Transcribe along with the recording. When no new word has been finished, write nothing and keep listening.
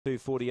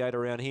2:48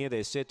 around here.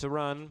 They're set to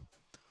run.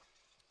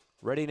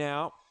 Ready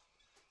now.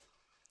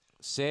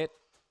 Set.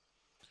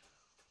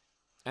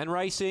 And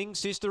racing,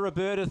 Sister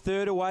Roberta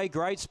third away,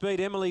 great speed.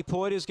 Emily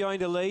Poyd is going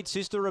to lead.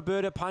 Sister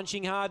Roberta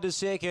punching hard to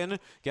second.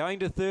 Going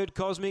to third,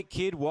 Cosmic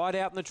Kid. Wide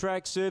out in the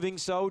track, Serving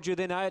Soldier.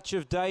 Then Arch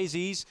of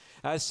Daisies.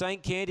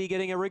 St. Candy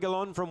getting a wriggle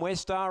on from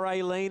West Star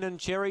Aileen and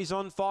Cherries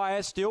on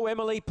Fire. Still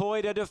Emily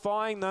Poyd are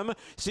defying them.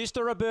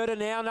 Sister Roberta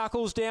now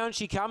knuckles down.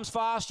 She comes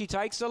fast. She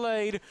takes the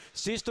lead.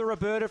 Sister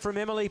Roberta from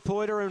Emily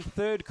Poyder and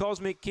third,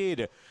 Cosmic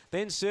Kid.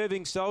 Then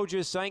Serving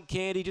Soldier, St.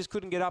 Candy just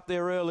couldn't get up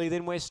there early.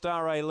 Then West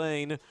Star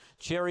Aileen.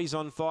 Cherries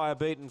on Fire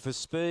beaten for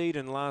speed,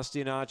 and last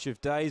in Arch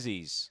of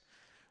Daisies.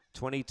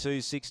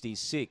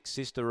 22.66,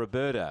 Sister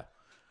Roberta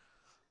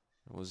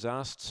was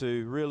asked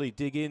to really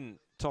dig in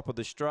top of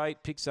the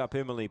straight, picks up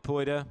Emily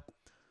Poyder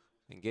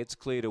and gets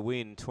clear to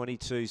win.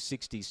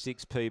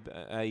 22.66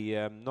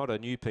 PB, not a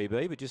new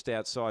PB, but just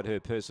outside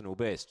her personal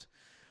best.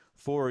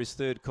 4 is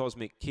third,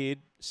 Cosmic Kid.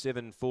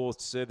 7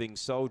 fourth, Serving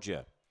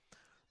Soldier.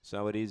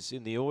 So it is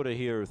in the order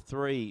here of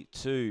 3,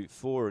 2,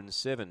 4 and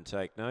 7,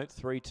 take note.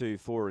 3, 2,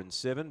 4 and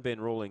 7. Ben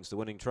Rawlings, the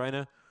winning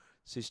trainer.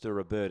 Sister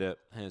Roberta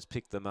has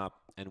picked them up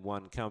and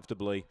won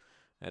comfortably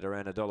at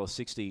around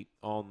 $1.60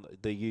 on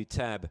the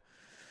UTAB.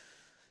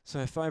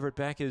 So favourite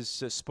backers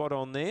spot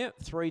on there.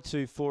 3,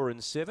 2, 4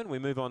 and 7. We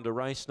move on to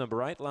race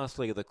number 8. Last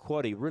leg of the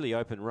quaddie, really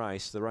open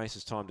race. The race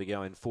is time to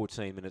go in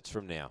 14 minutes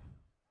from now.